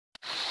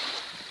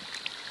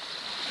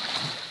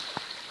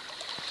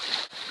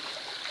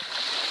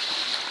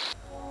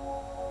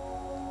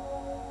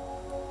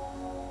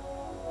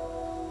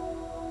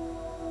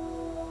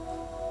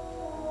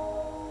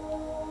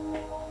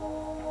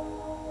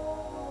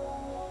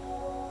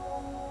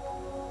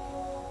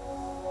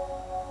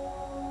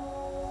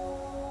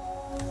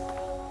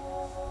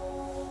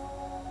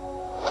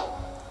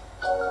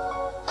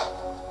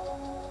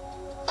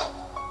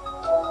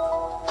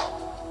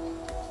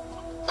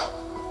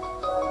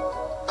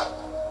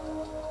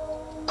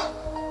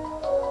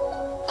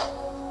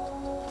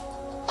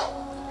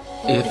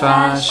If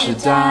I should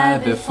die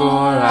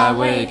before I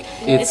wake,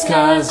 it's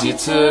 'cause you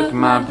took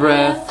my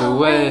breath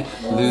away.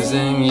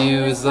 Losing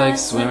you is like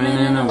swimming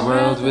in a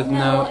world with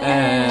no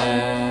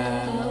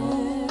air.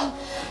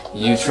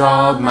 You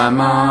trawled my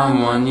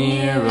mom 1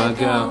 year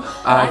ago.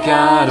 I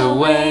got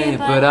away,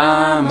 but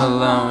I'm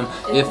alone.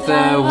 If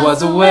there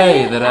was a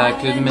way that I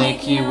could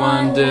make you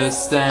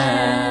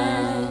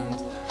understand.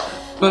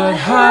 But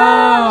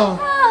how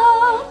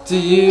do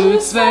you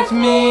expect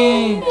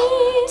me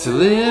to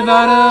live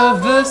out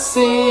of the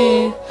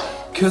sea?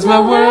 'Cause my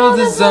world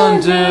is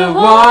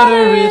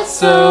underwater, it's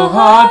so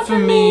hard for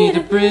me to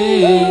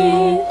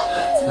breathe.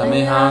 Tell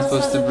me how I'm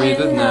supposed to breathe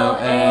with no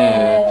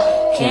air.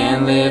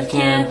 Can't live,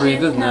 can't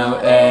breathe with no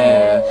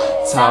air.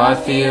 It's how I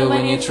feel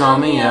when you trawl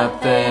me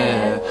up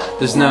there.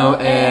 There's no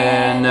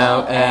air,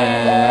 no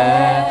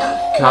air.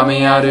 Caught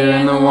me out here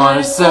in the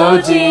water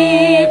so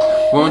deep.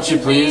 Won't you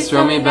please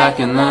throw me back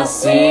in the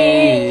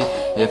sea?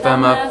 If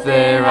I'm up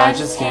there, I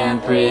just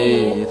can't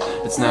breathe.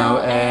 It's no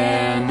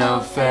air, no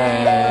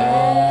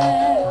fair.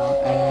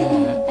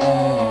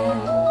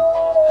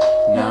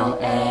 No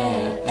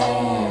air,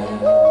 air.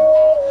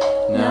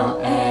 No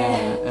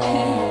air,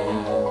 air.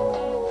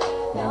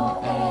 No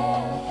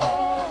air.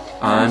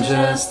 I'm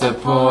just a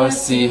poor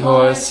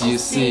seahorse, you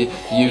see.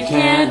 You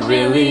can't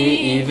really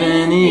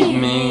even eat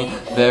me.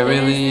 There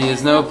really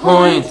is no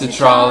point to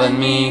trawling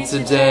me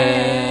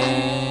today.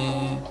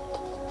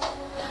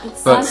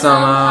 But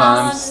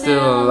somehow I'm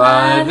still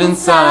alive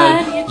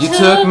inside. You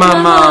took my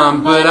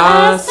mom, but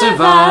I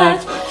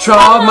survived.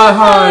 Trawled my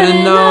heart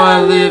and now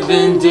I live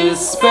in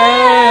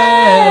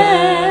despair.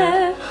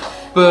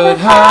 But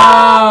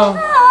how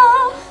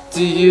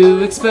do you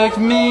expect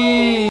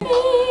me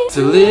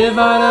to live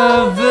out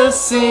of the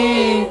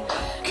sea?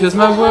 'Cause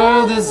my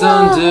world is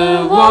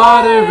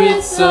underwater,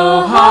 it's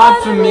so hard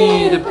for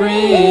me to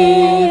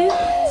breathe.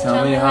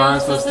 Tell me how I'm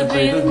supposed to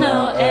breathe with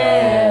no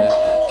air.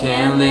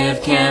 Can't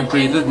live, can't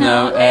breathe with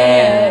no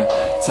air.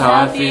 It's how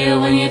I feel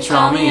when you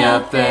trawl me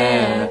up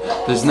there.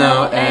 There's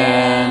no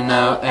air,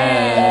 no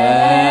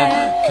air.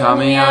 Caught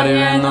me out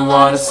here in the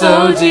water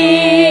so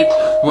deep.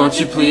 Won't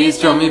you please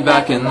throw me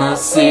back in the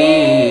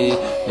sea?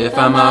 If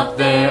I'm up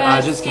there,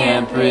 I just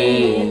can't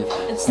breathe.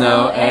 It's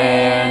no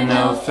air,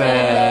 no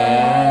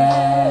fair.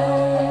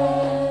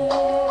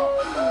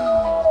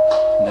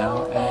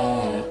 No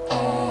air,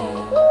 air.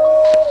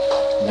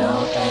 No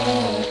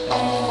air,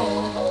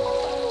 air.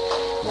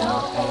 No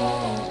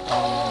air,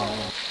 air.